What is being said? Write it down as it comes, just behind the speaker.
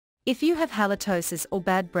If you have halitosis or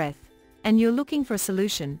bad breath, and you're looking for a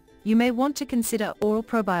solution, you may want to consider oral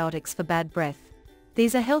probiotics for bad breath.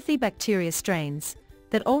 These are healthy bacteria strains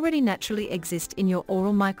that already naturally exist in your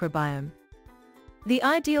oral microbiome. The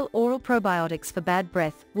ideal oral probiotics for bad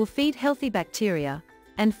breath will feed healthy bacteria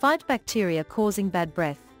and fight bacteria causing bad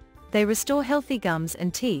breath. They restore healthy gums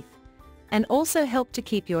and teeth, and also help to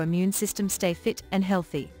keep your immune system stay fit and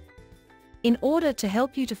healthy. In order to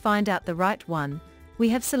help you to find out the right one, we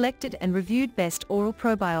have selected and reviewed best oral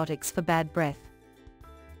probiotics for bad breath,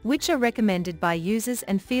 which are recommended by users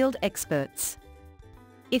and field experts.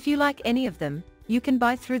 If you like any of them, you can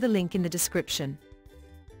buy through the link in the description.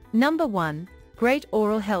 Number 1. Great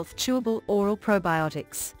Oral Health Chewable Oral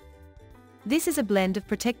Probiotics. This is a blend of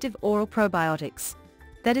protective oral probiotics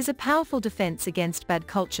that is a powerful defense against bad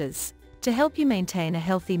cultures to help you maintain a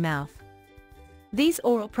healthy mouth. These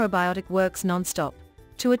oral probiotic works non-stop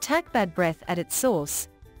to attack bad breath at its source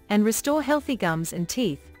and restore healthy gums and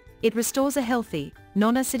teeth. It restores a healthy,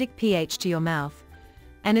 non-acidic pH to your mouth,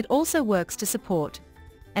 and it also works to support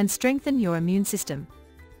and strengthen your immune system.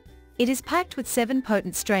 It is packed with 7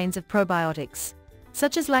 potent strains of probiotics,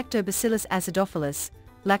 such as Lactobacillus acidophilus,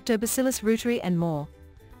 Lactobacillus reuteri and more.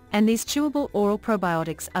 And these chewable oral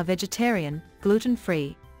probiotics are vegetarian,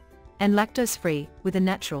 gluten-free, and lactose-free with a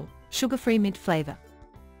natural, sugar-free mint flavor.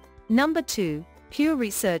 Number 2. Pure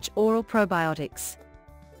Research Oral Probiotics.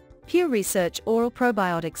 Pure Research Oral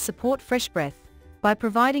Probiotics support fresh breath by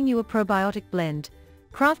providing you a probiotic blend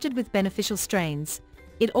crafted with beneficial strains.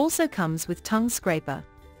 It also comes with tongue scraper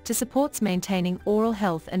to support maintaining oral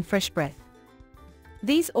health and fresh breath.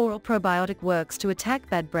 These oral probiotic works to attack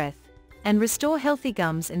bad breath and restore healthy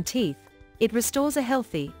gums and teeth. It restores a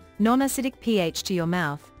healthy, non-acidic pH to your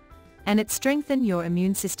mouth, and it strengthens your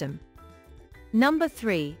immune system. Number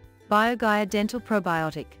 3. BioGaia Dental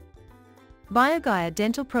Probiotic. BioGaia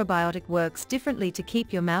Dental Probiotic works differently to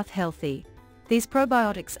keep your mouth healthy. These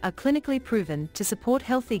probiotics are clinically proven to support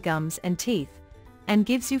healthy gums and teeth, and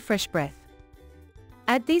gives you fresh breath.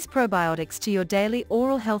 Add these probiotics to your daily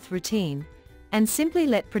oral health routine, and simply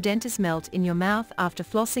let Prodentis melt in your mouth after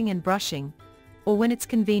flossing and brushing, or when it's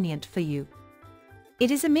convenient for you. It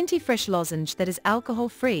is a minty fresh lozenge that is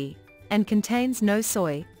alcohol-free, and contains no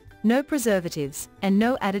soy, no preservatives, and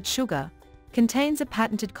no added sugar. Contains a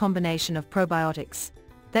patented combination of probiotics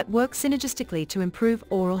that work synergistically to improve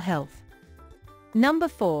oral health. Number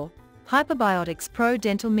 4. Hyperbiotics Pro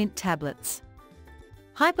Dental Mint Tablets.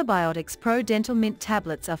 Hyperbiotics Pro Dental Mint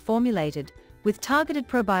Tablets are formulated with targeted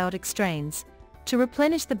probiotic strains to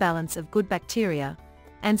replenish the balance of good bacteria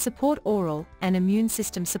and support oral and immune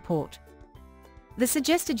system support. The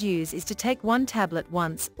suggested use is to take 1 tablet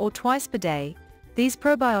once or twice per day. These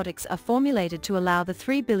probiotics are formulated to allow the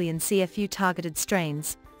 3 billion CFU targeted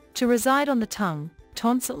strains to reside on the tongue,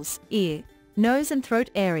 tonsils, ear, nose and throat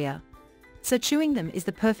area, so chewing them is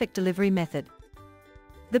the perfect delivery method.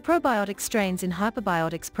 The probiotic strains in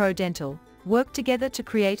Hyperbiotics Pro Dental work together to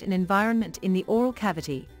create an environment in the oral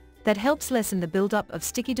cavity that helps lessen the buildup of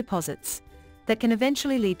sticky deposits that can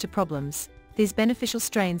eventually lead to problems. These beneficial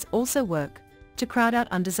strains also work to crowd out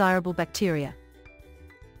undesirable bacteria.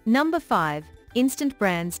 Number 5. Instant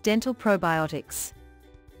Brands Dental Probiotics.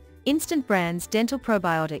 Instant Brands Dental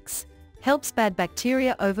Probiotics helps bad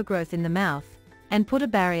bacteria overgrowth in the mouth and put a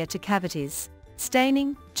barrier to cavities,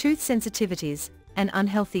 staining, tooth sensitivities, and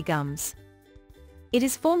unhealthy gums. It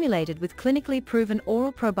is formulated with clinically proven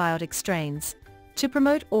oral probiotic strains to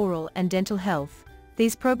promote oral and dental health.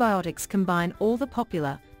 These probiotics combine all the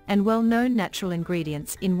popular and well-known natural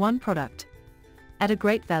ingredients in one product at a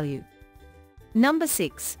great value. Number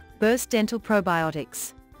 6. Burst Dental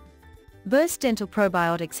Probiotics. Burst Dental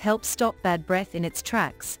Probiotics helps stop bad breath in its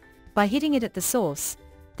tracks by hitting it at the source.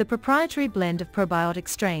 The proprietary blend of probiotic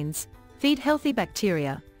strains feed healthy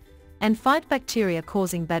bacteria and fight bacteria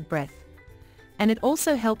causing bad breath, and it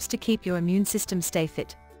also helps to keep your immune system stay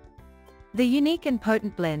fit. The unique and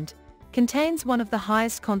potent blend contains one of the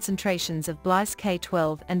highest concentrations of Blice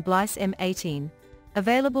K12 and Blice M18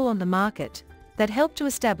 available on the market that help to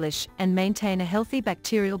establish and maintain a healthy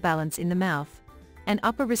bacterial balance in the mouth and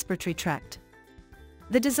upper respiratory tract.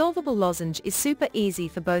 The dissolvable lozenge is super easy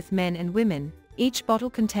for both men and women. Each bottle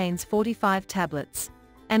contains 45 tablets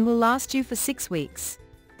and will last you for 6 weeks.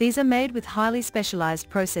 These are made with highly specialized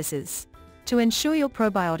processes to ensure your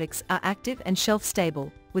probiotics are active and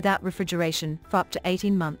shelf-stable without refrigeration for up to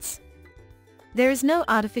 18 months. There is no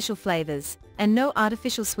artificial flavors and no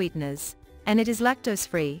artificial sweeteners, and it is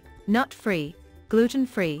lactose-free, nut-free,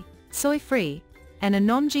 gluten-free, soy-free, and a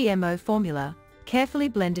non-GMO formula, carefully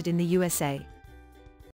blended in the USA.